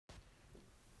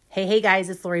Hey guys,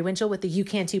 it's Lori Winchell with the You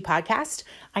Can Too podcast.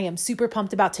 I am super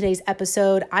pumped about today's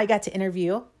episode. I got to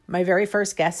interview my very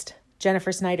first guest,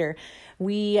 Jennifer Snyder.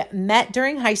 We met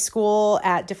during high school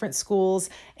at different schools,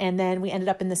 and then we ended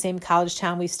up in the same college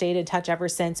town. We've stayed in touch ever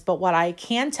since. But what I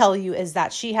can tell you is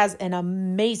that she has an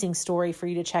amazing story for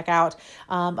you to check out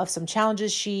of some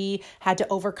challenges she had to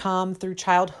overcome through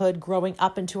childhood, growing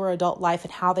up into her adult life,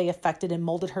 and how they affected and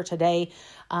molded her today.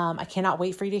 I cannot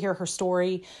wait for you to hear her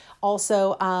story.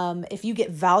 Also, if you get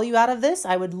value out of this,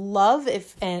 I would love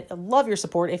your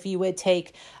support if you would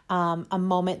take a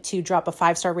moment to drop a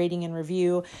 5-star rating and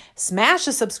review, smash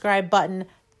the subscribe button,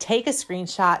 take a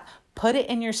screenshot, put it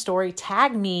in your story,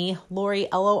 tag me, Lori,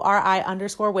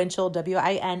 Lori_Winchell,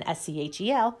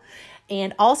 WINSCHEL,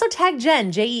 and also tag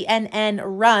Jen, JENN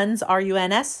runs,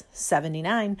 RUNS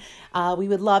 79. We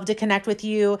would love to connect with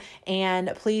you.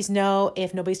 And please know,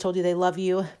 if nobody's told you they love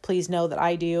you, please know that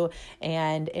I do.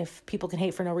 And if people can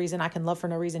hate for no reason, I can love for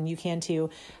no reason. You can too.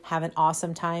 Have an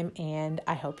awesome time. And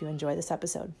I hope you enjoy this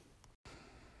episode.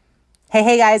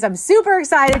 Hey guys, I'm super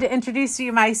excited to introduce to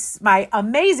you my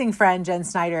amazing friend, Jen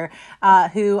Snyder,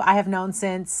 who I have known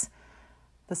since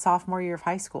the sophomore year of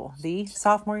high school, Yeah.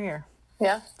 Sophomore year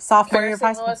of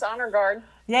high school. Louis Honor Guard.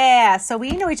 Yeah. So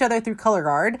we know each other through Color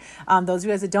Guard. Those of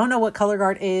you guys that don't know what Color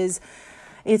Guard is,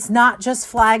 it's not just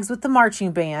flags with the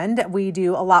marching band. We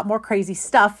do a lot more crazy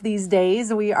stuff these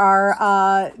days. We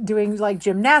are doing like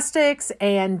gymnastics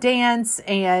and dance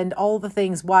and all the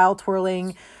things while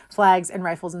twirling flags and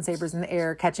rifles and sabers in the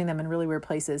air, catching them in really weird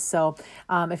places. So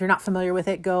if you're not familiar with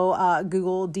it, go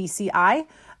Google DCI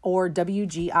or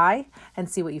WGI and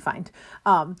see what you find.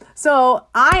 So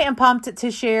I am pumped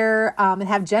to share and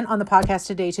have Jen on the podcast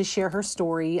today to share her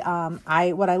story.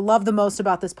 What I love the most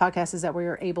about this podcast is that we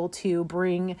are able to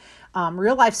bring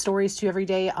real life stories to you every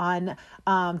day on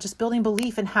just building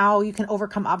belief in how you can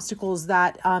overcome obstacles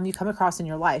that you come across in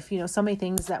your life. You know, so many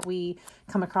things that we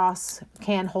come across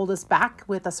can hold us back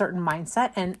with a certain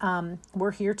mindset. And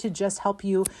we're here to just help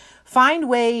you find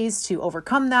ways to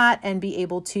overcome that and be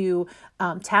able to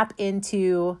tap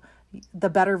into the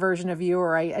better version of you,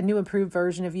 or a new improved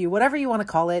version of you, whatever you want to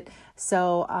call it.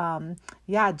 So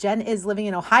Jen is living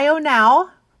in Ohio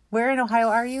now. Where in Ohio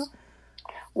are you?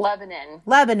 Lebanon.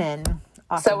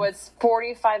 Awesome. So it's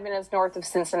 45 minutes north of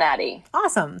Cincinnati.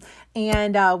 Awesome.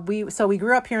 And we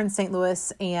grew up here in St.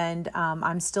 Louis, and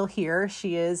I'm still here.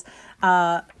 She is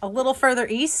a little further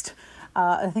east.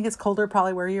 I think it's colder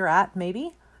probably where you're at,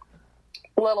 maybe?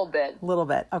 A little bit.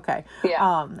 Okay.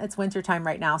 Yeah. It's winter time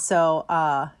right now. So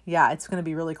it's going to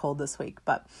be really cold this week.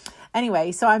 But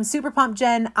anyway, so I'm super pumped,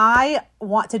 Jen. I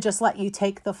want to just let you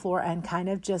take the floor and kind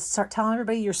of just start telling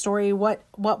everybody your story. What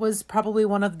was probably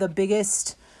one of the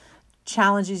biggest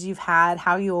challenges you've had,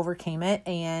 how you overcame it,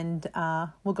 and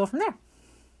we'll go from there.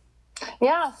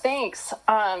 Yeah, thanks.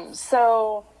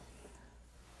 So,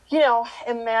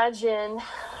 imagine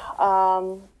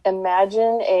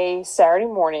a Saturday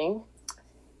morning,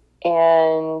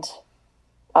 and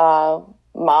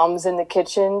mom's in the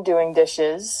kitchen doing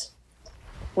dishes.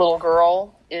 Little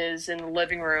girl is in the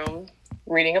living room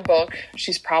reading a book.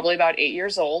 She's probably about 8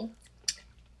 years old.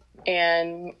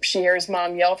 And she hears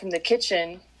mom yell from the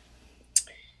kitchen,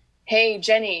 "Hey,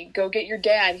 Jenny, go get your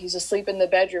dad. He's asleep in the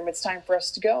bedroom. It's time for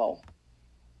us to go."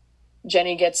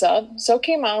 Jenny gets up. "It's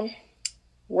okay, Mom."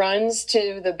 Runs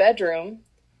to the bedroom,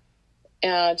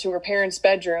 to her parents'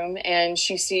 bedroom, and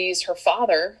she sees her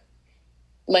father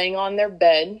laying on their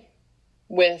bed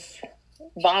with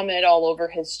vomit all over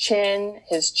his chin,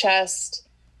 his chest,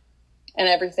 and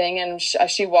everything. And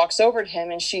she walks over to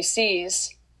him, and she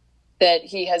sees that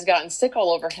he has gotten sick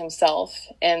all over himself,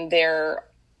 and there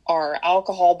are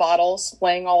alcohol bottles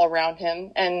laying all around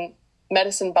him and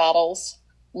medicine bottles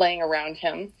laying around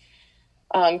him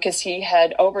because he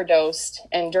had overdosed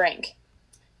and drank.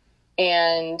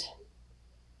 And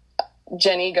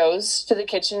Jenny goes to the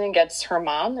kitchen and gets her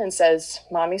mom and says,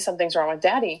 "Mommy, something's wrong with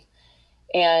Daddy."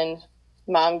 And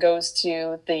mom goes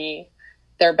to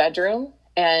their bedroom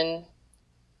and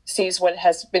sees what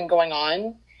has been going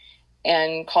on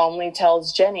and calmly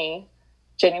tells Jenny,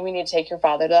 "We need to take your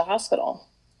father to the hospital.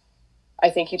 I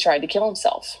think he tried to kill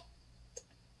himself."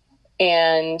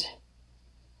 And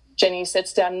Jenny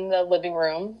sits down in the living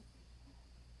room.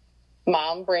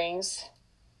 Mom brings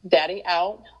Daddy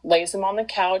out, lays him on the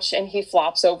couch, and he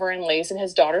flops over and lays in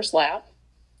his daughter's lap,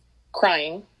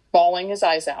 crying, bawling his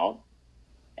eyes out.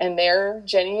 And there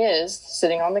Jenny is,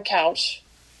 sitting on the couch,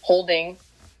 holding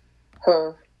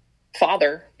her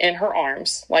father in her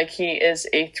arms like he is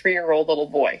a 3-year-old little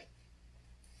boy.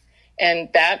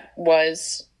 And that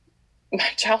was my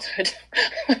childhood.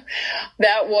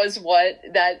 That was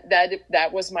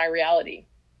my reality.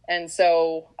 And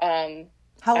so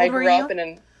How I old were grew up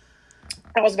you?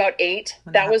 I was about 8.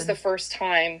 When That was happened? the first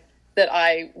time that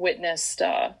I witnessed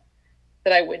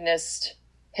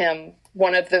him.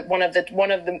 One of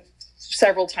the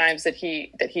several times that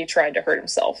he tried to hurt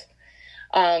himself.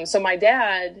 So my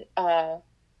dad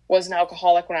was an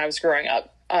alcoholic when I was growing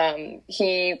up.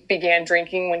 He began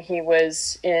drinking when he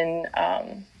was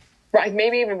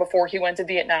maybe even before he went to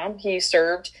Vietnam. He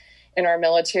served in our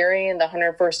military in the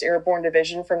 101st Airborne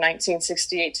Division from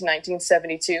 1968 to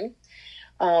 1972.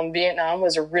 Vietnam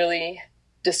was a really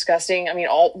disgusting,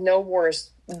 no war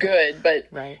is good, but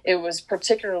Right. it was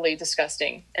particularly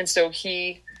disgusting. And so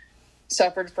he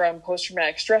suffered from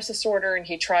post-traumatic stress disorder, and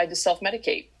he tried to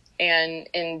self-medicate. And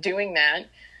in doing that,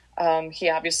 he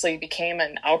obviously became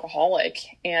an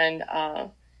alcoholic. And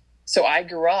so I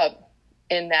grew up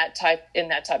in that type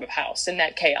of house, in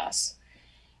that chaos.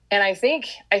 And I think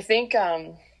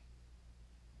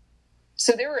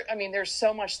so there's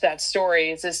so much to that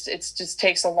story. It just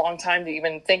takes a long time to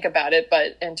even think about it,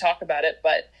 and talk about it.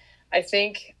 But I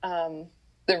think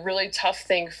the really tough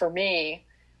thing for me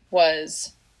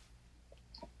was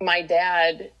my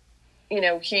dad.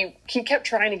 He kept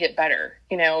trying to get better.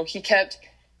 He kept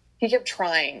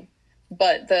trying,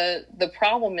 but the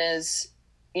problem is,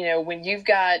 when you've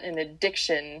got an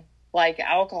addiction like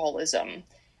alcoholism.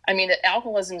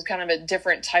 Alcoholism is kind of a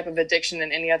different type of addiction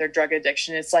than any other drug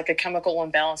addiction. It's like a chemical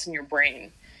imbalance in your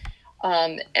brain.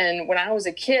 And when I was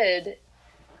a kid,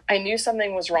 I knew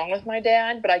something was wrong with my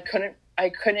dad, but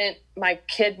my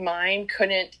kid mind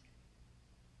couldn't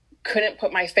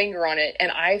put my finger on it.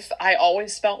 And I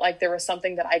always felt like there was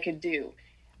something that I could do.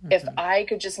 Mm-hmm. If I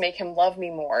could just make him love me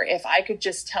more, if I could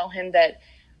just tell him that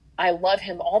I love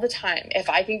him all the time, if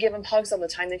I can give him hugs all the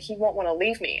time, then he won't want to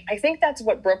leave me. I think that's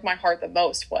what broke my heart the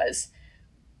most was,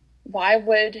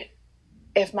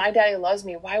 if my daddy loves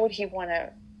me, why would he want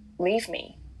to leave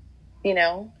me?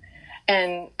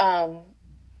 And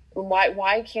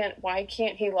why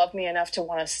can't he love me enough to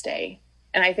want to stay?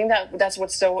 And I think that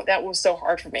was so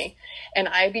hard for me. And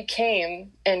I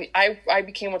became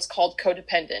what's called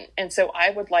codependent. And so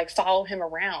I would follow him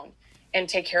around and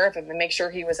take care of him and make sure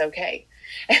he was okay.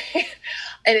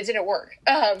 And it didn't work.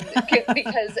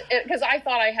 Because I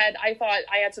thought I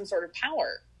had some sort of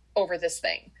power over this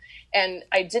thing. And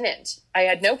I didn't. I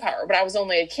had no power, but I was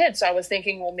only a kid. So I was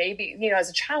thinking, well, maybe, as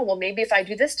a child, well, maybe if I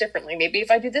do this differently, maybe if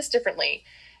I do this differently,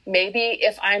 maybe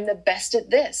if I'm the best at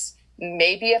this,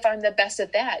 maybe if I'm the best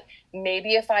at that,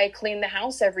 maybe if I clean the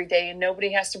house every day and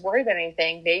nobody has to worry about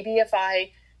anything, maybe if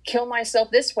I kill myself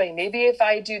this way, maybe if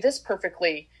I do this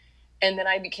perfectly. And then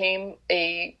I became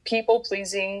a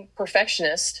people-pleasing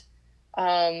perfectionist,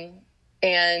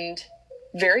 and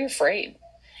very afraid.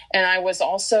 And I was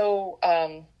also,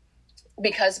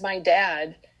 because my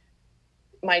dad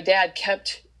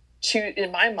kept,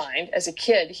 in my mind, as a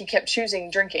kid, he kept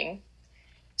choosing drinking.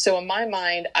 So in my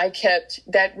mind,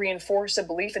 that reinforced a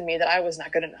belief in me that I was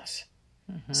not good enough.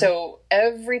 Mm-hmm. So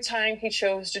every time he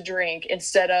chose to drink,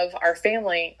 instead of our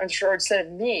family, or instead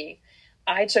of me,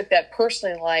 I took that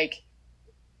personally,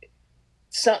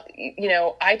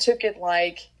 I took it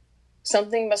like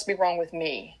something must be wrong with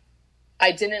me.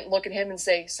 I didn't look at him and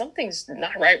say, something's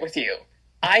not right with you.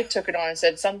 I took it on and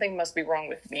said, something must be wrong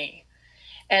with me.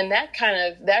 And that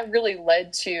really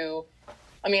led to,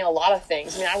 a lot of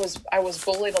things. I was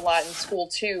bullied a lot in school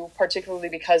too, particularly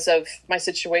because of my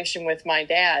situation with my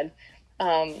dad.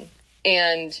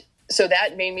 And so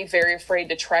that made me very afraid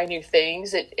to try new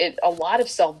things. A lot of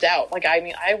self-doubt.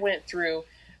 I went through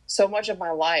so much of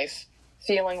my life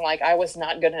feeling like I was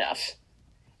not good enough.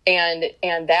 And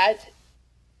that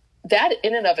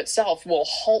in and of itself will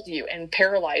halt you and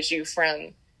paralyze you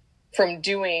from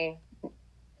doing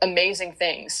amazing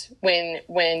things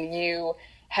when you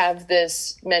have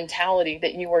this mentality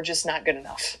that you are just not good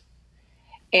enough.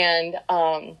 And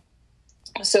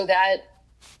so that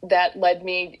led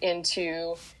me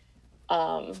into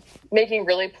making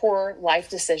really poor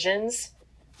life decisions.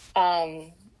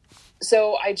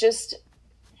 So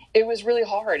it was really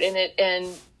hard.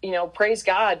 And praise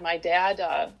God, my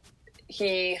dad,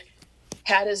 he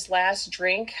had his last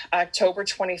drink October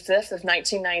 25th of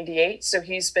 1998. So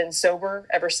he's been sober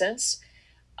ever since,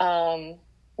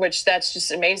 which that's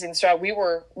just amazing. So we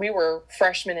were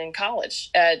freshmen in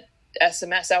college at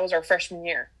SMS. That was our freshman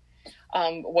year,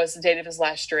 was the date of his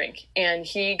last drink. And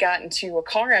he got into a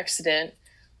car accident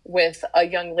with a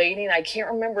young lady. And I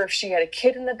can't remember if she had a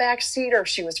kid in the back seat or if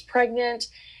she was pregnant.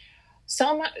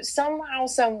 Somehow,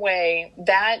 some way,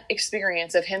 that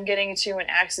experience of him getting into an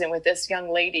accident with this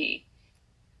young lady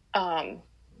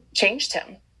changed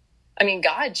him.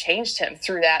 God changed him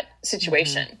through that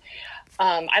situation.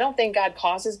 I don't think God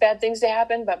causes bad things to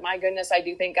happen, but my goodness, I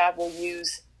do think God will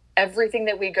use everything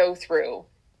that we go through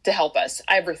to help us,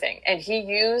 everything. And he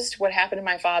used what happened to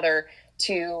my father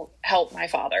to help my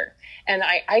father. And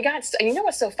I got, you know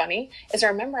what's so funny is I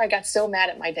remember I got so mad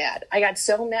at my dad. I got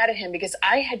so mad at him because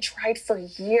I had tried for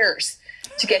years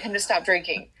to get him to stop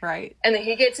drinking. Right. And then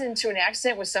he gets into an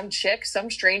accident with some chick,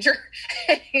 some stranger.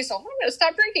 And he's like, I'm going to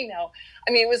stop drinking now.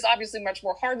 I mean, it was obviously much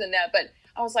more hard than that, but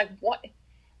I was like, what?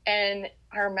 And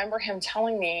I remember him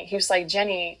telling me, he was like,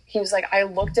 Jenny, he was like, I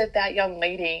looked at that young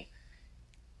lady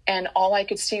and all I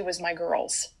could see was my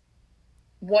girls.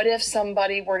 What if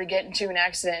somebody were to get into an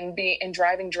accident and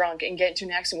driving drunk and get into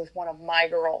an accident with one of my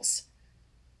girls?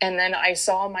 And then I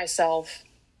saw myself,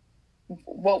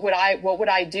 what would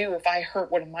I do if I hurt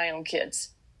one of my own kids?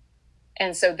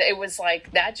 And so it was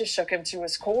like, that just shook him to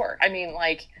his core. I mean,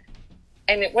 like,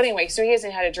 anyway, so he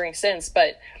hasn't had a drink since,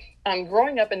 but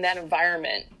growing up in that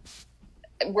environment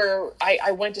where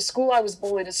I went to school, I was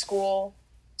bullied at school.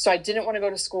 So I didn't want to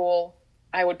go to school.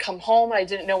 I would come home. I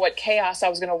didn't know what chaos I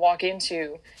was going to walk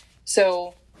into.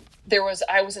 So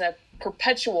I was in a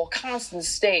perpetual, constant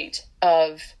state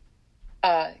of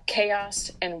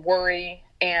chaos and worry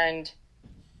and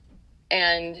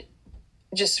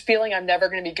just feeling I'm never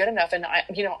going to be good enough. And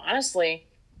honestly,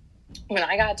 when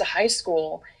I got to high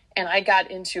school and I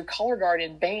got into Color Guard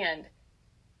and band,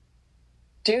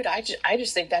 dude, I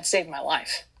just think that saved my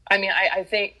life. I mean, I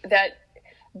think that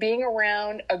being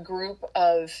around a group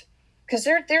of, because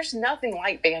there's nothing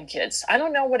like band kids. I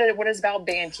don't know what it is about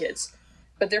band kids,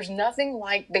 but there's nothing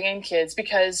like band kids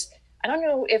because I don't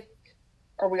know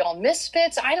are we all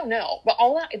misfits? I don't know, but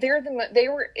they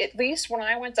were, at least when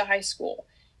I went to high school,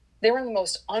 they were the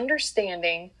most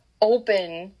understanding,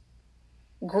 open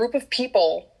group of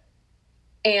people.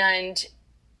 And,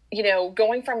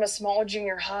 going from a small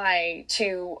junior high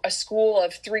to a school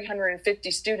of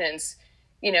 350 students,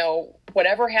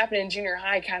 whatever happened in junior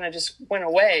high kind of just went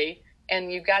away.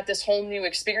 And you've got this whole new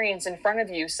experience in front of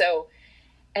you. So,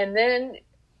 and then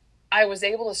I was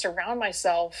able to surround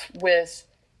myself with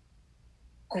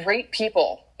great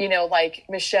people, like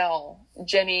Michelle,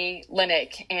 Jenny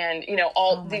Linick, and,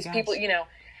 all these people,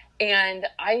 and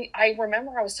I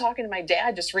remember I was talking to my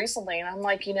dad just recently and I'm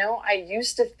like, I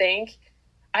used to think,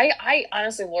 I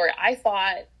honestly, Lori, I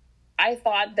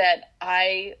thought that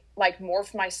I like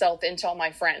morphed myself into all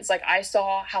my friends. Like I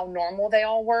saw how normal they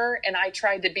all were and I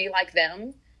tried to be like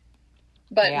them.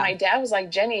 But my dad was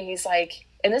like, Jenny, he's like,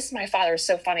 and this is my father, is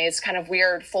so funny. It's kind of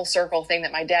weird full circle thing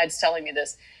that my dad's telling me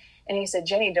this. And he said,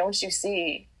 Jenny, don't you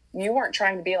see, you weren't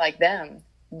trying to be like them.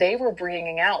 They were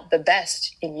bringing out the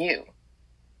best in you.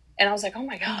 And I was like, oh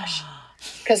my gosh,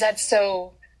 because that's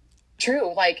so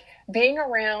true. Like being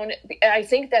around, I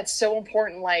think that's so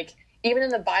important. Like even in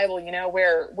the Bible,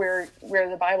 where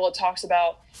the Bible, it talks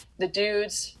about the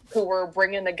dudes who were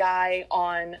bringing the guy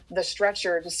on the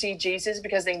stretcher to see Jesus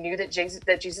because they knew that Jesus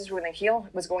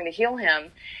was going to heal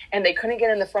him, and they couldn't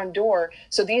get in the front door.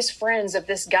 So these friends of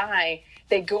this guy,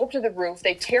 they go up to the roof,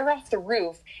 they tear off the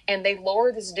roof, and they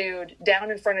lower this dude down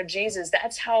in front of Jesus.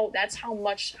 That's how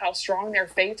strong their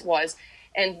faith was.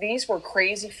 And these were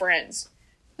crazy friends.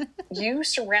 You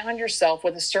surround yourself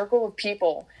with a circle of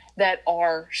people that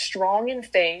are strong in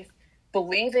faith,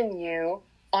 believe in you,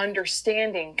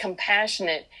 understanding,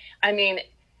 compassionate. I mean,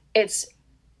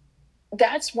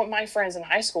 that's what my friends in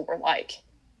high school were like.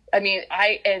 I mean,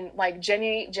 like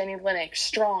Jenny Linick,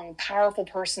 strong, powerful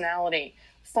personality,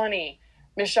 funny,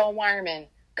 Michelle Wireman,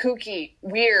 kooky,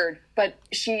 weird, but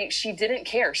she didn't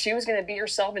care. She was going to be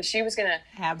herself and she was going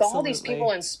to, all these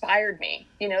people inspired me.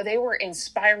 They were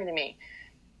inspiring to me.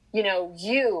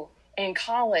 You in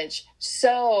college,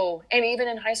 and even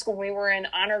in high school, we were in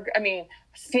honor,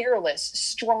 fearless,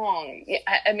 strong.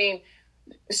 I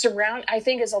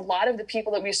think is a lot of the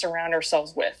people that we surround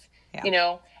ourselves with.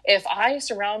 Yeah. If I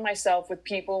surround myself with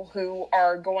people who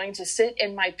are going to sit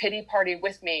in my pity party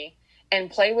with me and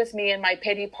play with me in my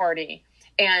pity party,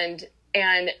 and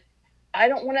I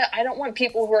don't want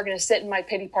people who are going to sit in my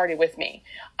pity party with me.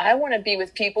 I want to be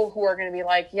with people who are going to be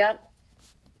like, yep,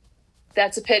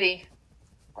 that's a pity.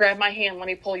 Grab my hand. Let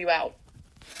me pull you out.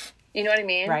 You know what I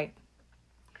mean? Right.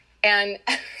 And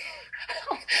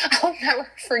I'll never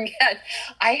forget.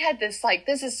 I had this,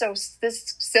 this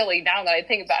is silly now that I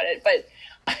think about it, but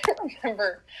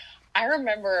I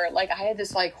remember I had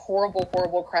this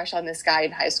horrible crush on this guy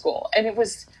in high school. And it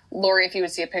was, Lori, if you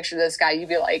would see a picture of this guy, you'd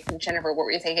be like, Jennifer, what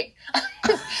were you thinking?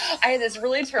 I had this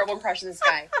really terrible crush on this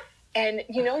guy. And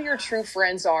your true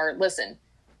friends are, listen,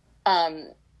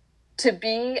 to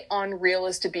be unreal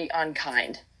is to be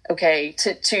unkind. Okay.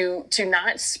 To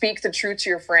not speak the truth to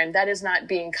your friend, that is not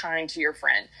being kind to your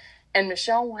friend. And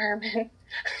Michelle Wireman,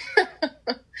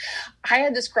 I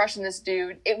had this crush on this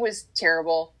dude. It was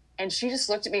terrible. And she just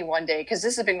looked at me one day, because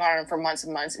this had been going on for months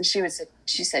and months. And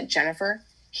she said, Jennifer,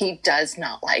 he does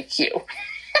not like you.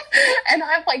 And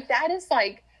I'm like, that is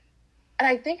like, and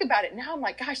I think about it now, I'm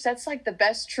like, gosh, that's like the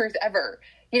best truth ever.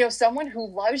 You know, someone who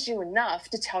loves you enough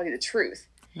to tell you the truth.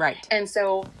 Right. And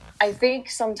so I think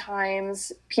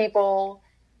sometimes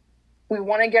we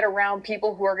want to get around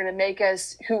people who are going to make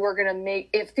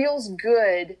it feels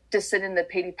good to sit in the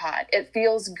pity pot. It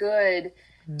feels good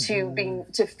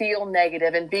to feel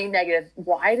negative and be negative.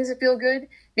 Why does it feel good?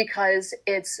 Because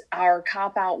it's our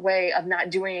cop-out way of not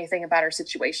doing anything about our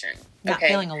situation. Not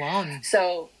feeling alone.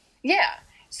 So, yeah.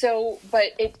 So,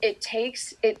 but it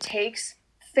takes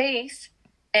faith,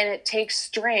 and it takes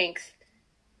strength,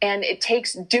 and it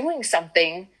takes doing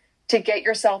something to get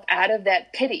yourself out of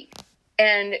that pity.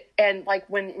 And like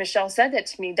when Michelle said that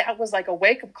to me, that was like a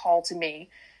wake-up call to me,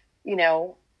 you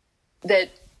know, that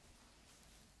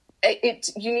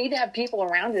you need to have people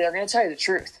around you that are going to tell you the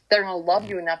truth. They're going to love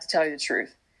you enough to tell you the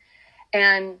truth.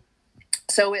 And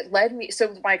so it led me,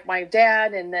 so like my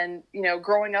dad, and then, you know,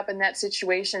 growing up in that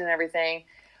situation and everything,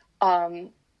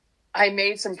 I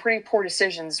made some pretty poor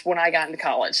decisions when I got into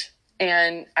college.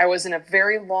 And I was in a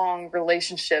very long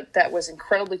relationship that was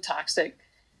incredibly toxic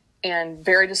and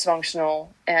very dysfunctional,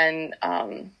 and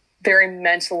very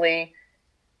mentally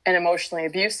and emotionally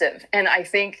abusive. And I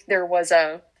think it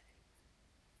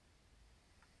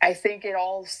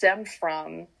all stemmed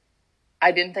from,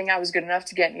 I didn't think I was good enough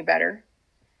to get any better.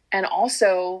 And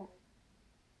also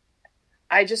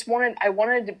I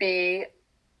wanted to be,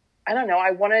 I don't know, I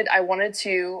wanted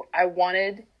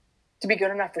to be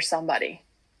good enough for somebody.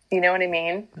 You know what I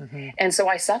mean? Mm-hmm. And so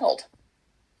I settled.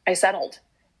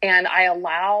 And I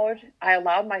allowed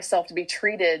myself to be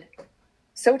treated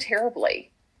so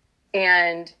terribly.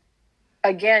 And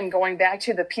again, going back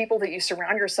to the people that you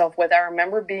surround yourself with, I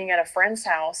remember being at a friend's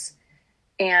house,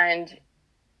 and,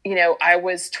 you know, I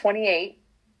was 28,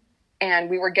 and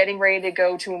we were getting ready to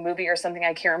go to a movie or something.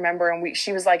 I can't remember. And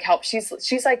she was like, help. She's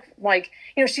like, you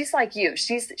know, she's like you.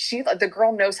 The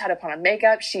girl knows how to put on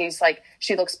makeup. She's like,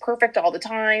 she looks perfect all the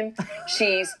time.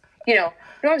 She's, you know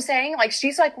what I'm saying? Like,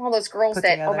 she's like one of those girls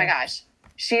that, oh my gosh,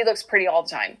 she looks pretty all the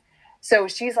time. So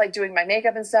she's like doing my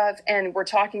makeup and stuff. And we're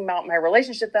talking about my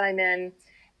relationship that I'm in.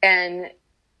 And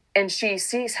she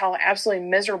sees how absolutely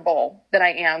miserable that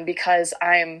I am, because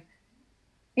I'm,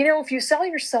 you know, if you sell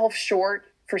yourself short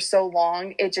for so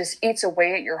long, it just eats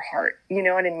away at your heart. You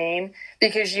know what I mean?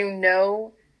 Because you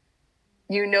know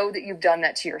that you've done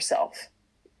that to yourself,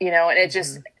 you know, and it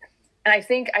just, and I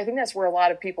think that's where a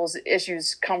lot of people's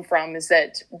issues come from, is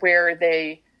that where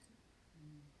they,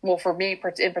 well, for me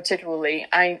in particularly,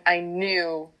 I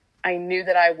knew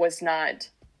that I was not,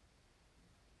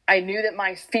 I knew that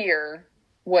my fear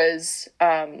was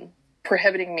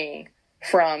prohibiting me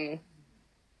from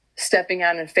stepping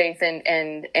out in faith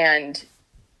and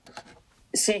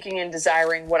seeking and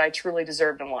desiring what I truly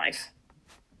deserved in life.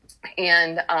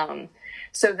 And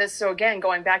so again,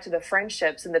 going back to the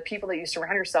friendships and the people that you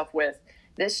surround yourself with,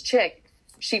 this chick,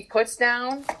 she puts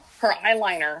down her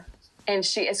eyeliner, and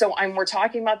we're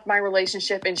talking about my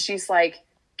relationship, and she's like,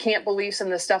 can't believe some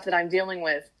of the stuff that I'm dealing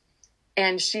with.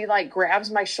 And she like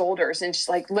grabs my shoulders, and she's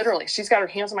like, literally, she's got her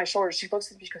hands on my shoulders. She looks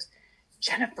at me, she goes,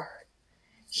 Jennifer,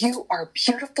 you are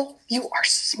beautiful. You are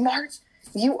smart.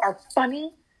 You are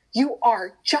funny. You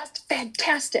are just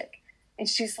fantastic. And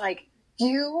she's like,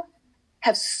 you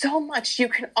have so much you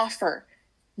can offer.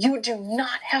 You do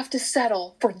not have to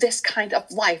settle for this kind of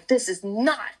life. This is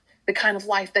not the kind of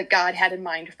life that God had in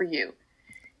mind for you.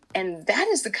 And that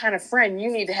is the kind of friend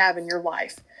you need to have in your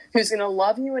life, who's going to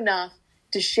love you enough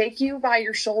to shake you by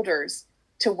your shoulders,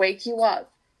 to wake you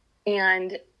up.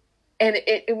 And you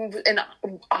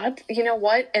know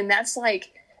what? And that's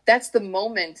the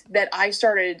moment that I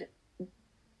started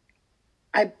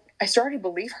to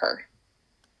believe her.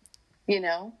 You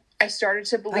know, I started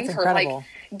to believe her. Like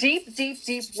deep,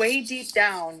 way deep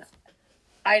down,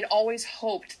 I'd always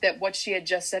hoped that what she had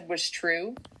just said was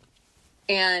true.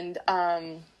 And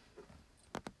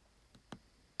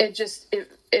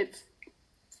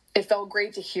it felt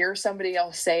great to hear somebody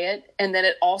else say it. And then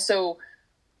it also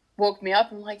woke me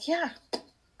up. I'm like, yeah,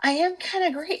 I am kind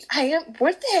of great. I am.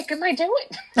 What the heck am I doing?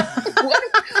 Why am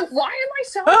I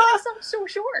selling myself so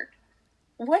short?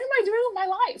 What am I doing with my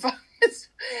life?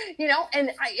 You know, and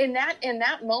in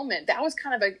that moment, that was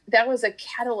a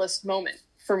catalyst moment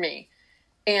for me.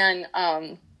 And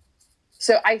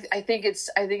so I think it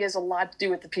has a lot to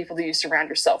do with the people that you surround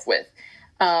yourself with.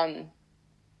 I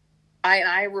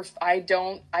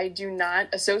do not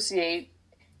associate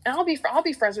and I'll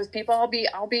be friends with people. I'll be,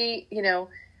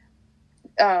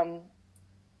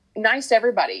 nice to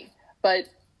everybody, but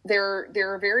there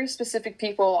are very specific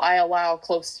people I allow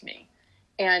close to me.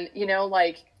 And,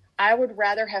 like, I would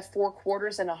rather have 4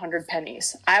 quarters than 100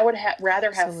 pennies. I would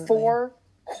rather have Absolutely. 4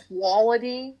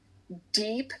 quality,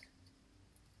 deep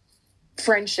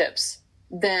friendships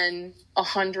than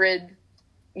 100,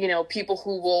 people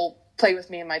who will play with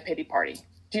me in my pity party.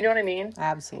 Do you know what I mean?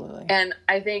 Absolutely. And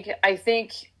I think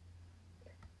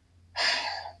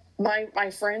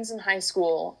my friends in high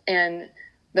school and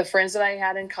the friends that I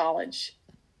had in college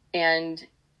and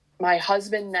my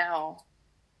husband now,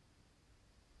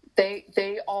 they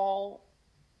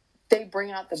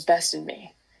bring out the best in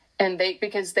me. And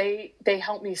because they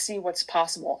help me see what's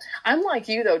possible. I'm like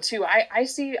you though too. I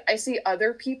see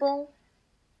other people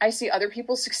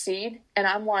succeed, and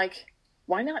I'm like,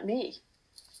 why not me?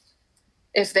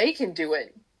 If they can do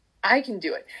it, I can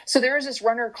do it. So there was this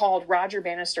runner called Roger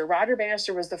Bannister. Roger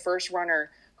Bannister was the first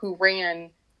runner who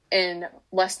ran in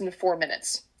less than 4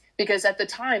 minutes, because at the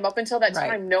time, up until that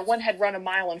time, no one had run a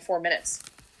mile in 4 minutes.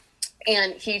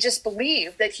 And he just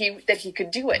believed that he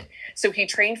could do it. So he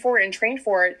trained for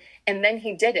it, and then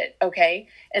he did it, okay?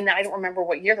 And I don't remember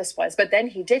what year this was, but then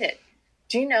he did it.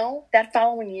 Do you know that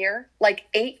following year, like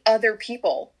 8 other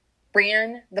people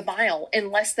ran the mile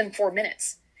in less than 4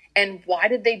 minutes? And why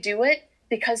did they do it?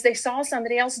 Because they saw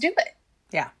somebody else do it.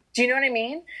 Yeah. Do you know what I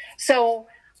mean? So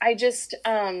I just,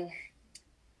 and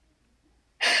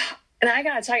I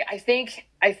gotta tell you, I think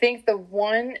the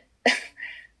one,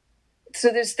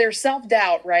 so there's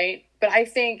self-doubt, right? But I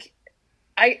think,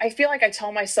 I feel like I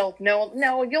tell myself,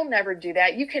 no, you'll never do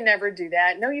that. You can never do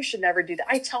that. No, you should never do that.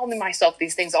 I tell myself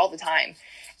these things all the time.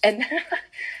 And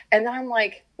then I'm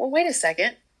like, well, wait a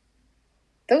second.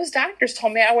 Those doctors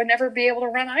told me I would never be able to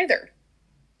run either.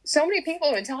 So many people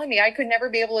have been telling me I could never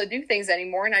be able to do things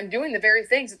anymore. And I'm doing the very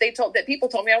things that people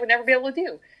told me I would never be able to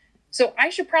do. So I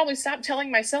should probably stop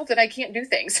telling myself that I can't do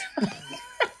things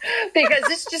because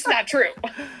it's just not true.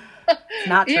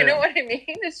 Not true. You know what I mean?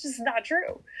 It's just not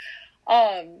true.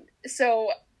 So,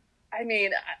 I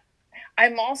mean,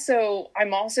 I'm just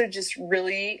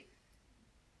really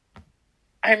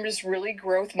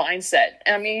growth mindset.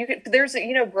 I mean, there's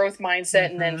a, growth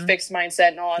mindset and then fixed mindset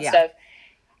and all that stuff.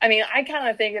 I mean, I kind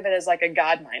of think of it as like a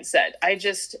God mindset. I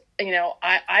just,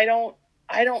 I don't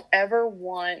ever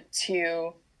want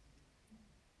to,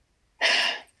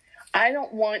 I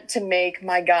don't want to make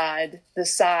my God the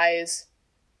size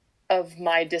of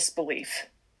my disbelief.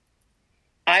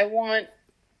 I'm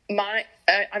not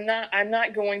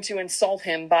going to insult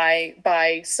him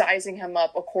by sizing him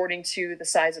up according to the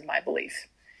size of my belief.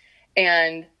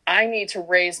 And I need to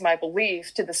raise my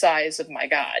belief to the size of my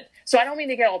God. So I don't mean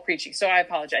to get all preachy, so I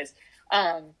apologize.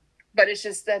 But it's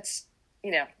just, that's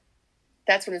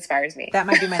what inspires me. That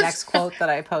might be my next quote that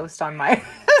I post on my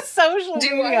social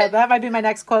media. That might be my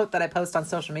next quote that I post on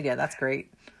social media. That's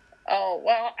great. Oh,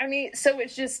 well, I mean, so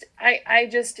it's just, I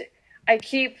just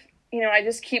keep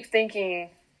thinking,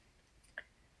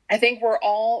 I think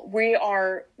we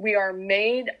are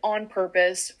made on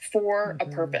purpose for a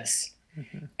purpose.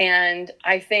 Mm-hmm. And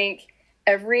I think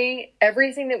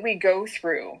everything that we go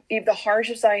through, even the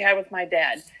hardships I had with my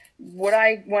dad, what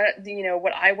I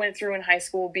went through in high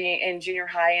school, being in junior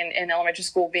high and elementary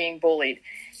school, being bullied,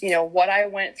 what I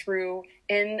went through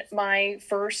in my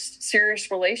first serious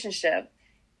relationship.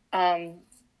 I'm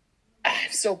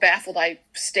so baffled I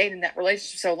stayed in that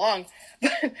relationship so long,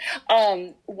 but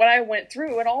what I went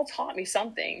through, it all taught me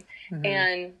something. Mm-hmm.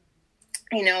 And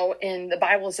in the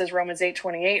Bible, it says Romans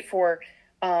 8:28, for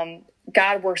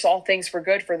God works all things for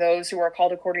good for those who are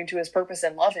called according to his purpose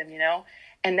and love him,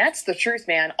 and that's the truth,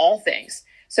 man, all things.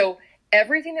 So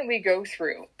everything that we go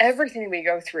through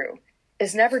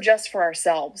is never just for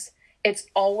ourselves. It's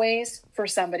always for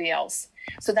somebody else.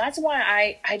 So that's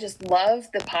why I just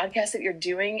love the podcast that you're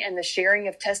doing and the sharing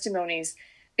of testimonies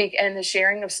and the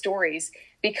sharing of stories,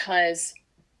 because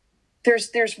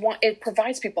there's one, it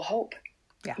provides people hope.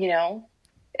 Yeah.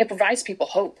 It provides people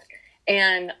hope.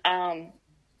 And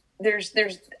there's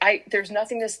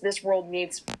nothing this world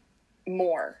needs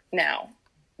more now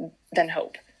than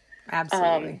hope.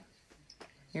 Absolutely.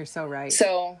 You're so right.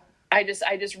 So I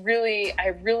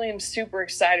really am super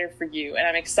excited for you, and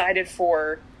I'm excited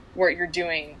for what you're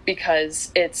doing,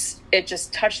 because it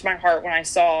just touched my heart when I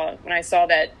saw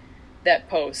that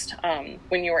post,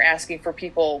 when you were asking for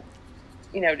people,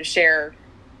 to share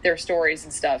their stories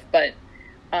and stuff. But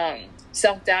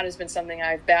self-doubt has been something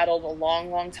I've battled a long,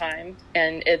 long time,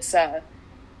 and it's like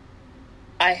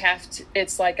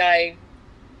I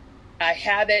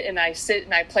have it, and I sit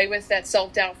and I play with that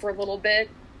self-doubt for a little bit,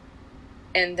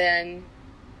 and then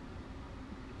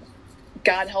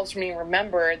God helps me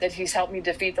remember that he's helped me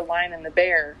defeat the lion and the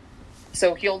bear.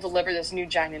 So he'll deliver this new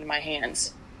giant into my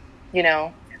hands,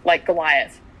 like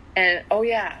Goliath. And, oh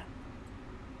yeah,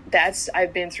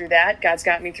 I've been through that. God's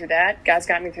got me through that. God's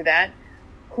got me through that.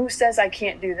 Who says I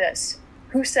can't do this?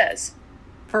 Who says?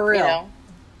 For real.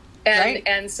 And,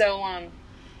 right? So, I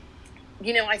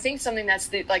think something that's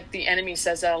the enemy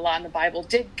says that a lot in the Bible.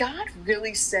 Did God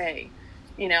really say,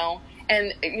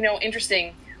 and,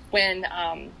 interesting when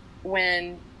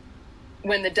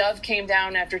the dove came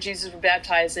down after Jesus was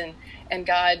baptized and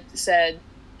God said,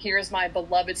 "Here is my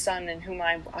beloved son in whom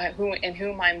I'm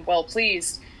well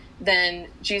pleased," then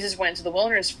Jesus went to the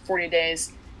wilderness for 40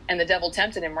 days and the devil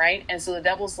tempted him, right? And so the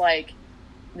devil said,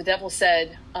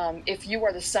 if you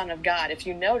are the son of God, if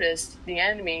you noticed, the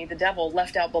enemy, the devil,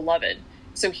 left out beloved.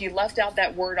 So he left out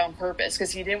that word on purpose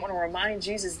because he didn't want to remind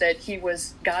Jesus that he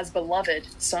was God's beloved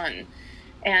son.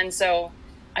 And so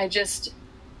I just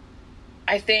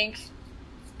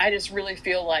really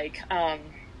feel like,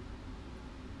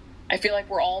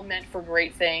 we're all meant for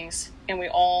great things, and we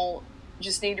all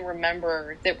just need to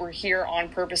remember that we're here on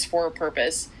purpose for a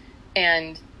purpose,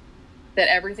 and that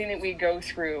everything that we go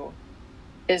through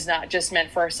is not just meant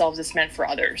for ourselves, it's meant for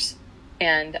others.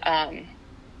 And,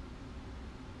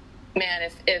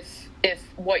 man, if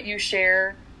what you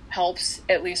share helps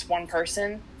at least one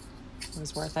person,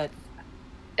 it's worth it.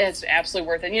 It's absolutely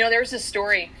worth it. There's this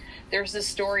story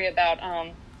about,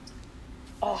 have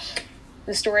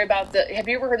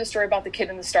you ever heard the story about the kid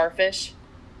and the starfish?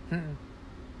 Mm-mm.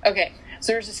 Okay.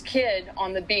 So there's this kid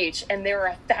on the beach, and there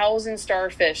are 1,000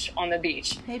 starfish on the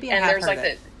beach. Maybe I have heard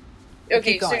it.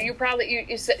 Okay, so it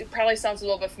probably sounds a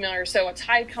little bit familiar. So a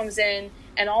tide comes in,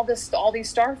 and all these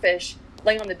starfish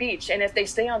lay on the beach, and if they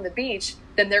stay on the beach,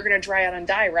 then they're going to dry out and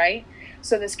die, right?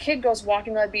 So this kid goes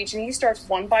walking on the beach, and he starts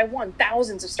one by one,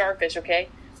 thousands of starfish. Okay,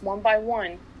 one by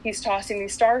one, he's tossing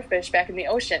these starfish back in the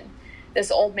ocean. This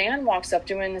old man walks up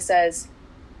to him and says,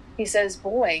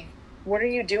 "Boy, what are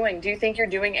you doing? Do you think you're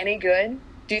doing any good?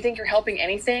 Do you think you're helping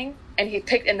anything?" And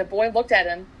the boy looked at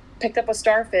him, picked up a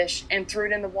starfish, and threw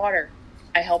it in the water.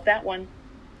 I helped that one.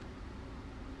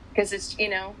 Because it's, I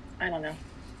don't know.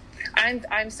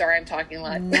 I'm sorry, I'm talking a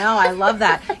lot. No, I love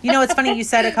that. It's funny, you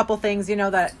said a couple things,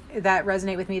 that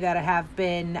resonate with me that I have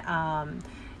been,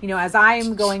 as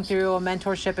I'm going through a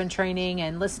mentorship and training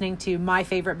and listening to my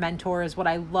favorite mentors, what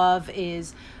I love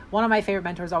is one of my favorite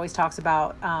mentors always talks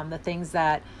about the things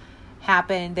that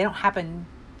happen. They don't happen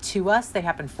to us, they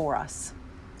happen for us.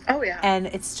 Oh yeah. And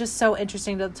it's just so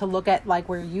interesting to look at like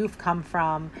where you've come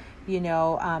from,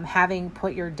 having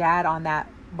put your dad on that,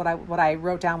 what I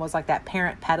wrote down was like that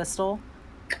parent pedestal.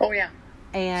 Oh yeah.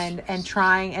 And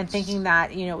trying and thinking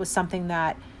that, it was something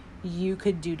that you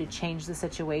could do to change the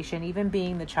situation, even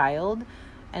being the child,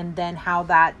 and then how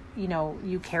that,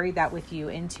 you carried that with you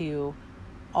into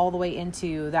all the way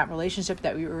into that relationship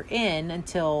that we were in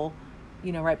until,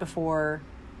 right before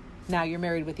now you're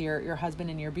married with your husband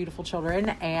and your beautiful children.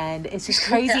 And it's just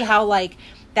crazy how like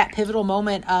that pivotal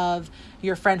moment of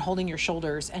your friend holding your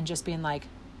shoulders and just being like,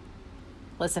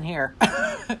 listen here,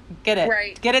 get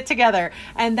it together.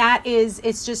 And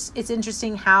it's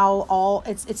interesting how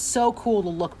it's so cool to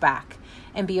look back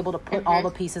and be able to put all the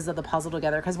pieces of the puzzle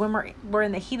together. Because when we're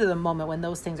in the heat of the moment, when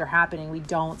those things are happening, we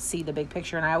don't see the big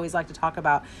picture. And I always like to talk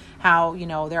about how,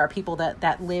 there are people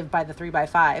that live by the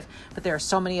 3x5, but there are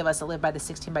so many of us that live by the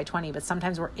 16x20. But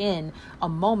sometimes we're in a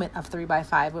moment of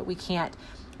 3x5, but we can't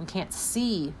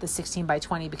see the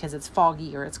 16x20 because it's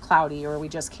foggy or it's cloudy or we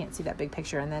just can't see that big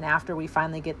picture. And then after we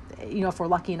finally get, if we're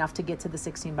lucky enough to get to the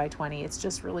 16x20, it's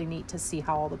just really neat to see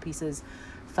how all the pieces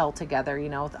fell together.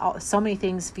 So many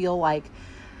things feel like,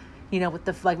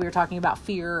 with like we were talking about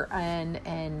fear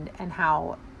and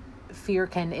how fear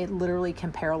literally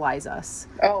can paralyze us.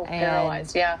 Oh,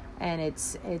 paralyze. Yeah. And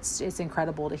it's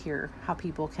incredible to hear how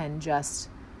people can just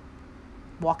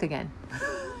walk again,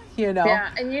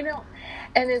 Yeah.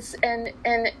 And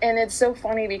it's so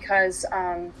funny because,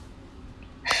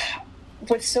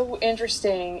 what's so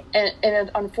interesting and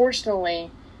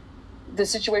unfortunately, the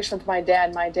situation with my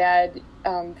dad,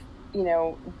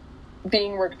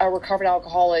 being a recovered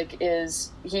alcoholic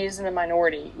he's in the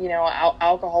minority.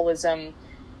 Alcoholism,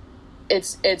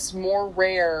 it's more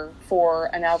rare for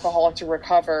an alcoholic to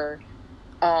recover,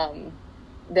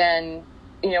 than,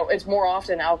 it's more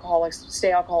often alcoholics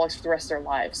stay alcoholics for the rest of their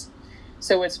lives.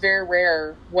 So it's very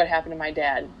rare what happened to my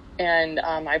dad. And,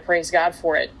 I praise God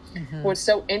for it. Mm-hmm. What's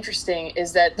so interesting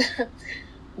is that,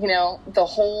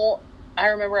 I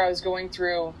remember I was going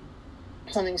through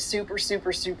something super,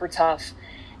 super, super tough.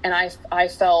 And I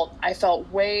felt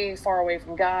way far away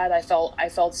from God. I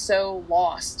felt so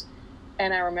lost.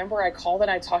 And I remember I called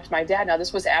and I talked to my dad. Now,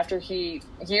 this was after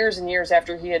years and years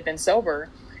after he had been sober.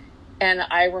 And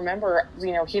I remember,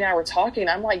 he and I were talking.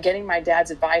 I'm like getting my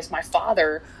dad's advice. My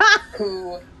father,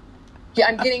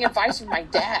 I'm getting advice from my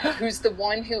dad, who's the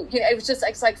one who, it was just,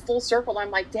 it's like full circle. I'm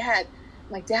like, Dad,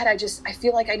 I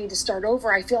feel like I need to start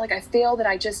over. I feel like I failed, and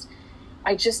I just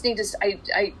need to,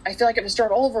 I feel like I have to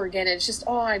start all over again. And it's just,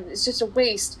 it's just a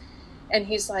waste. And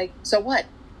he's like, so what?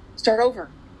 Start over.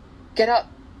 Get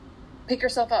up. Pick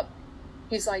yourself up.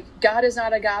 He's like, God is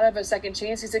not a God of a second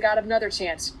chance. He's a God of another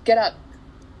chance. Get up.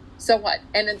 So what?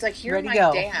 And it's like, hear my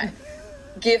dad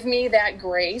give me that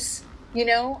grace,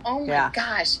 Oh my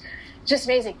gosh. Just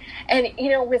amazing. And,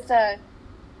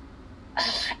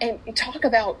 and talk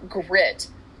about grit.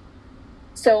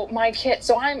 So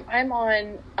I'm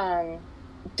on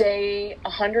day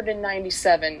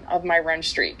 197 of my run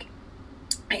streak.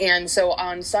 And so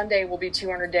on Sunday will be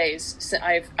 200 days.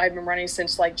 I've been running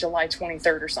since like July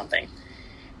 23rd or something.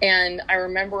 And I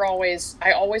remember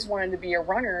I always wanted to be a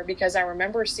runner, because I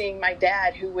remember seeing my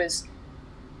dad, who was,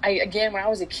 when I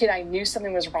was a kid, I knew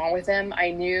something was wrong with him.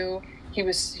 I knew he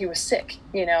was sick,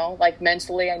 like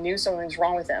mentally. I knew something was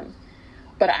wrong with him.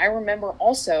 But I remember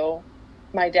also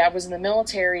my dad was in the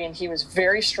military, and he was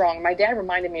very strong. My dad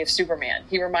reminded me of Superman.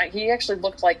 He actually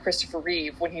looked like Christopher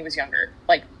Reeve when he was younger,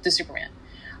 like the Superman.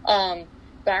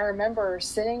 But I remember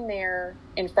sitting there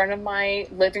in front of my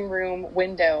living room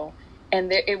window, and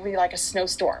it would be like a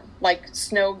snowstorm, like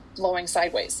snow blowing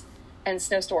sideways and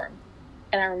snowstorm.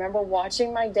 And I remember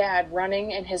watching my dad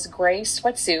running in his gray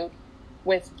sweatsuit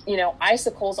with,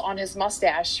 icicles on his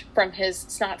mustache from his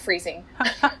snot freezing.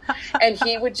 And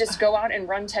he would just go out and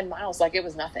run 10 miles like it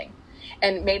was nothing,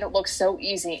 and made it look so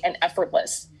easy and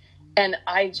effortless. And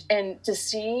to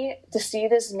see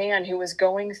this man who was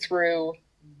going through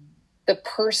the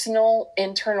personal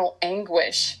internal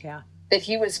anguish that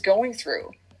he was going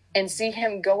through, and see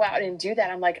him go out and do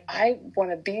that, I'm like, I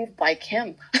want to be like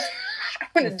him. I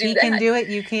want to do that. If he can do it,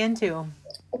 you can too.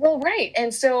 Well, right.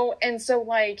 And so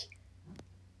like,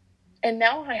 and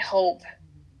now I hope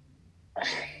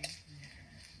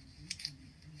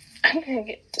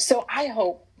I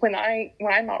hope when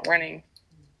I'm out running,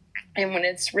 and when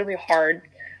it's really hard,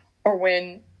 or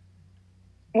when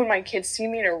my kids see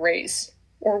me in a race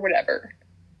or whatever,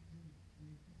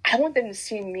 I want them to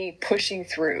see me pushing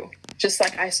through, just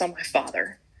like I saw my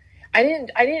father. I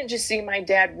didn't just see my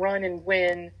dad run and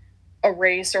win a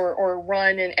race, or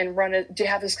run and run to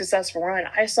have a successful run.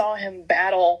 I saw him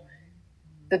battle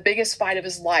the biggest fight of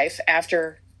his life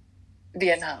after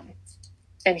Vietnam,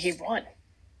 and he won.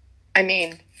 I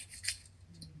mean,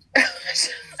 I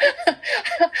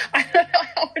don't know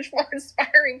how much more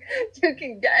inspiring you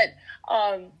can get.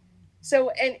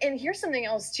 So here's something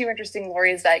else too interesting,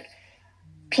 Lori, is like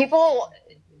people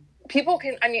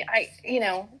can,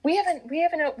 we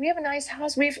have a nice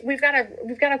house. We've got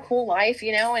a cool life,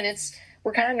 and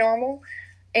we're kind of normal.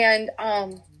 And,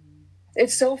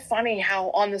 it's so funny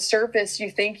how on the surface you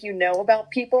think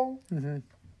about people,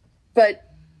 but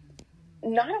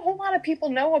not a whole lot of people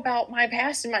know about my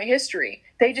past and my history.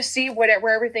 They just see where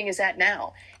everything is at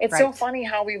now. It's so funny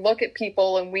how we look at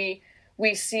people and we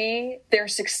see their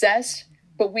success,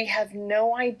 but we have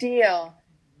no idea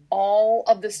all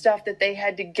of the stuff that they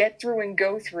had to get through and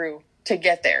go through to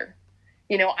get there.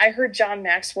 I heard John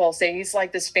Maxwell say, he's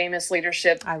like this famous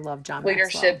leadership. I love John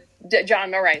Maxwell.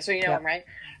 John, all right. So him, right?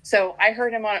 So I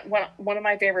heard him on one of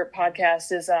my favorite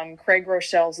podcasts is Craig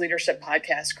Rochelle's leadership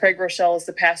podcast. Craig Rochelle is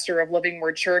the pastor of Living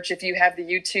Word Church. If you have the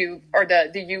YouTube or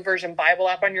the YouVersion Bible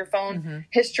app on your phone,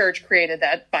 his church created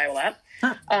that Bible app.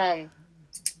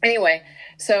 Anyway,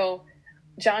 so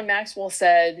John Maxwell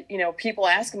said, people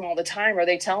ask him all the time, or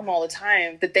they tell him all the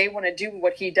time that they want to do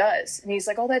what he does. And he's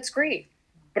like, oh, that's great.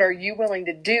 But are you willing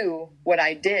to do what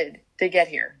I did to get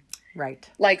here? Right.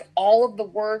 Like all of the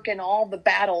work and all the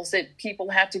battles that people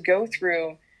have to go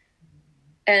through.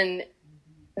 And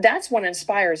that's what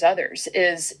inspires others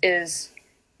is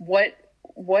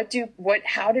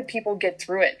how did people get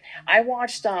through it? I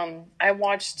watched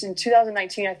in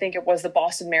 2019, I think it was the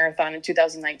Boston Marathon in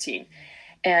 2019.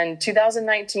 And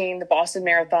 2019, the Boston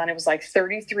Marathon, it was like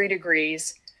 33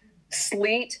 degrees,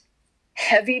 sleet,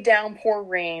 heavy downpour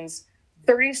rains,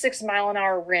 36 mile an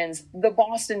hour winds, the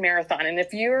Boston Marathon. And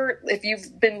if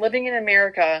you've been living in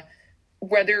America,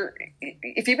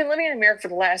 if you've been living in America for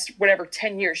the last,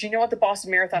 10 years, you know what the Boston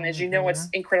Marathon is. You know it's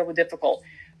incredibly difficult.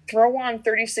 Throw on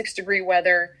 36 degree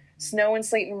weather, snow and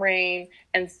sleet and rain,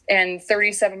 and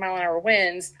 37 mile an hour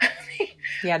winds.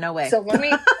 Yeah, no way. So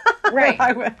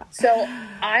right. So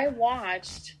I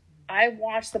watched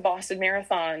the Boston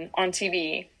Marathon on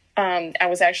TV. I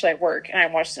was actually at work and I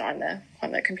watched it on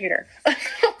the computer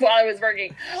while I was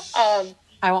working.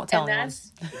 I won't tell anyone.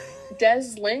 That's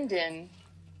Des Linden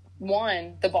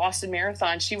won the Boston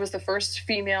Marathon. She was the first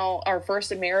female or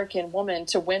first American woman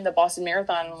to win the Boston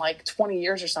Marathon in like 20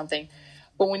 years or something.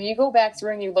 But when you go back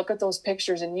through and you look at those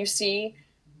pictures and you see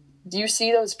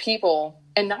those people,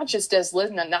 and not just Des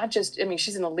Linden, not just, I mean,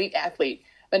 she's an elite athlete,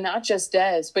 but not just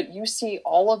Des, but you see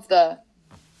all of the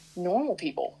normal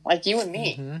people like you and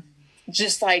me,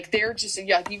 just like, they're just,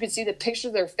 yeah, you can see the picture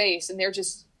of their face and they're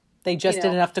just, they just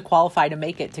did enough to qualify to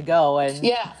make it to go. And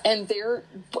yeah. And they're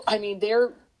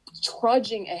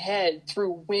trudging ahead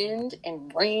through wind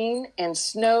and rain and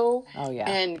snow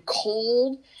and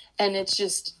cold. And it's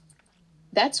just,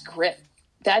 that's grit.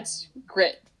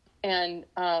 And,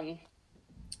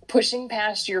 pushing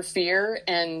past your fear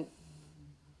and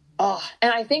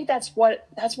I think that's what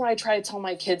I try to tell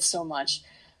my kids so much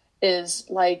is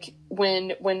like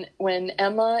when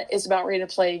Emma is about ready to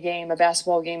play a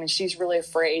basketball game, and she's really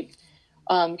afraid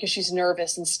because she's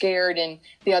nervous and scared and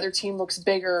the other team looks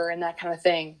bigger and that kind of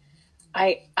thing.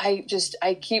 I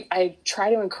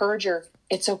try to encourage her.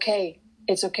 It's okay.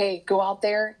 Go out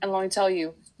there and let me tell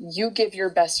you, you give your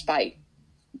best fight.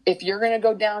 If you're going to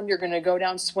go down, you're going to go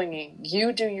down swinging.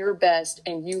 You do your best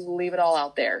and you leave it all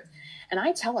out there. And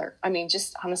I tell her, I mean,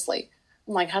 just honestly,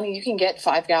 I'm like, honey, you can get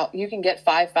 5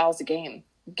 fouls a game.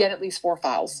 Get at least 4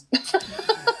 fouls.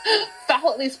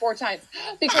 Foul at least 4 times,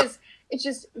 because it's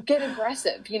just, get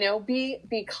aggressive,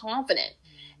 be confident.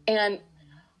 And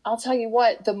I'll tell you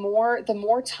what, the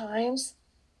more times,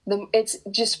 it's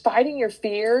just fighting your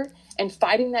fear and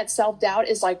fighting that self-doubt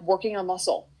is like working a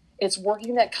muscle. It's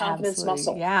working that confidence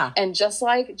muscle. Yeah. And just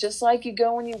like you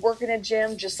go and you work in a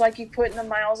gym, just like you put in the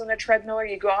miles on the treadmill or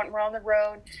you go out and run on the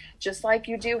road, just like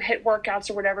you do HIIT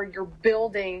workouts or whatever, you're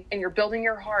building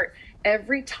your heart.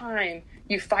 Every time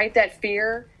you fight that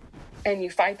fear and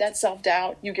you fight that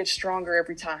self-doubt, you get stronger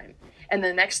every time. And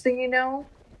the next thing you know,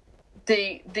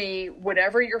 the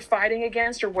whatever you're fighting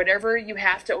against or whatever you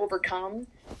have to overcome,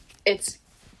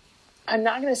 I'm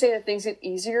not going to say that things get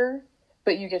easier,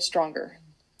 but you get stronger.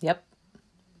 Yep.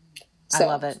 So. I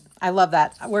love it. I love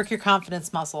that. Work your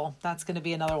confidence muscle. That's going to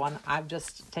be another one I've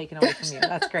just taken away from you.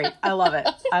 That's great. I love it.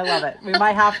 We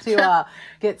might have to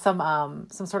get some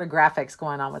sort of graphics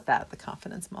going on with that. The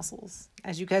confidence muscles.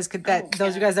 As you guys those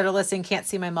of you guys that are listening can't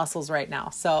see my muscles right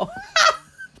now. So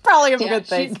probably a good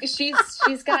thing.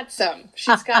 She's got some.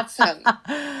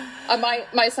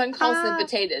 My son calls them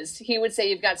potatoes. He would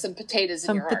say you've got some potatoes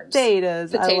in your arms.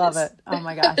 Potatoes. I love it. Oh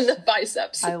my gosh. And the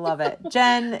biceps. I love it.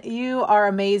 Jen, you are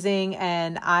amazing.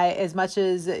 And as much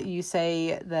as you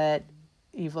say that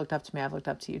you've looked up to me, I've looked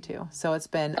up to you too. So it's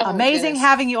been amazing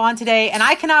having you on today. And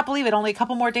I cannot believe it. Only a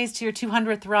couple more days to your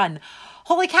 200th run.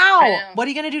 Holy cow. What are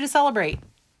you going to do to celebrate?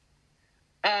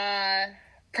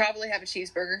 Probably have a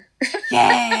cheeseburger.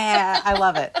 Yeah, I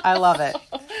love it.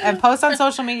 And post on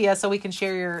social media so we can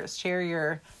share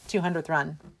your 200th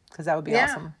run, because that would be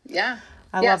awesome. Yeah,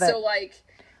 I love it. So like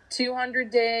 200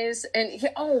 days, and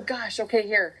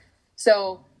here.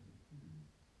 So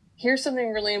here's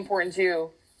something really important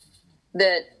too.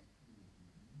 That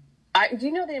do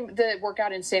you know the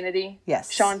workout Insanity?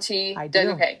 Yes, Shaun T. I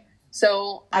do. Okay.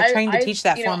 So I trained to teach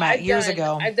that format years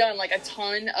ago. I've done like a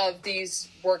ton of these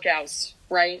workouts,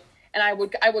 right? And I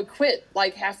would quit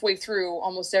like halfway through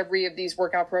almost every of these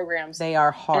workout programs. They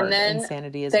are hard. And then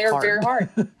Insanity is hard. They are hard. very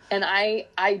hard. And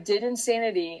I did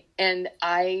Insanity and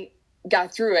I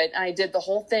got through it. And I did the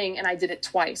whole thing and I did it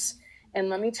twice. And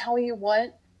let me tell you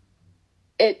what,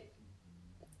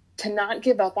 to not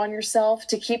give up on yourself,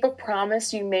 to keep a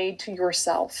promise you made to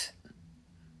yourself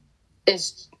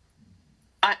is,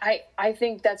 I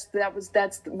think that's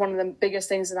one of the biggest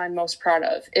things that I'm most proud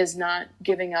of, is not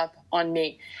giving up on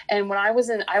me. And when I was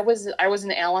in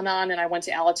Al-Anon, and I went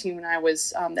to Alateen when I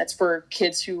was, that's for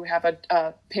kids who have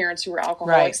parents who are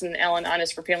alcoholics, right. And Al-Anon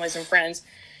is for families and friends.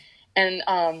 And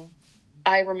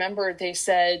I remember they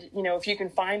said, if you can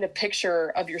find a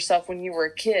picture of yourself when you were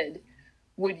a kid,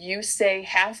 would you say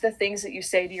half the things that you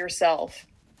say to yourself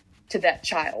to that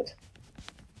child?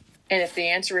 And if the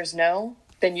answer is no,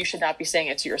 then you should not be saying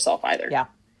it to yourself either. Yeah.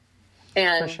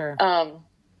 And for sure.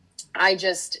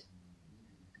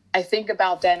 I think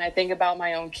about that, and I think about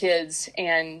my own kids,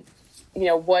 and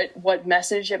what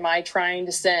message am I trying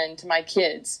to send to my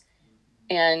kids,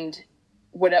 and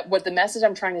what the message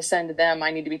I'm trying to send to them, I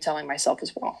need to be telling myself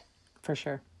as well. For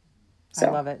sure. So,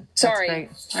 I love it. That's sorry.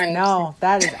 great. No,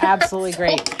 that is absolutely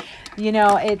great. you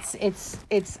know, it's,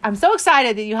 I'm so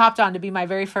excited that you hopped on to be my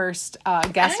very first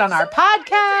guest on our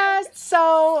podcast.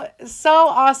 So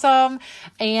awesome.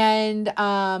 And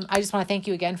I just want to thank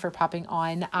you again for popping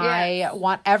on. Yes. I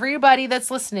want everybody that's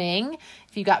listening,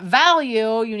 if you got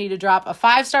value, you need to drop a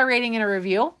 5-star rating and a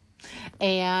review,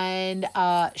 and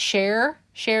share,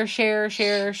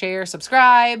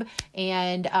 subscribe.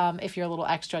 And if you're a little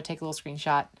extra, take a little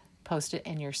screenshot, post it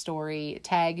in your story,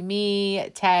 tag me,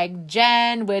 tag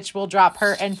Jen, which will drop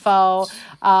her info.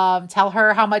 Tell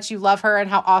her how much you love her and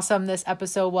how awesome this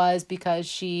episode was, because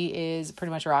she is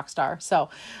pretty much a rock star. So,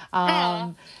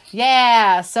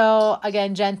 yeah. So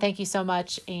again, Jen, thank you so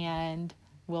much, and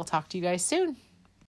we'll talk to you guys soon.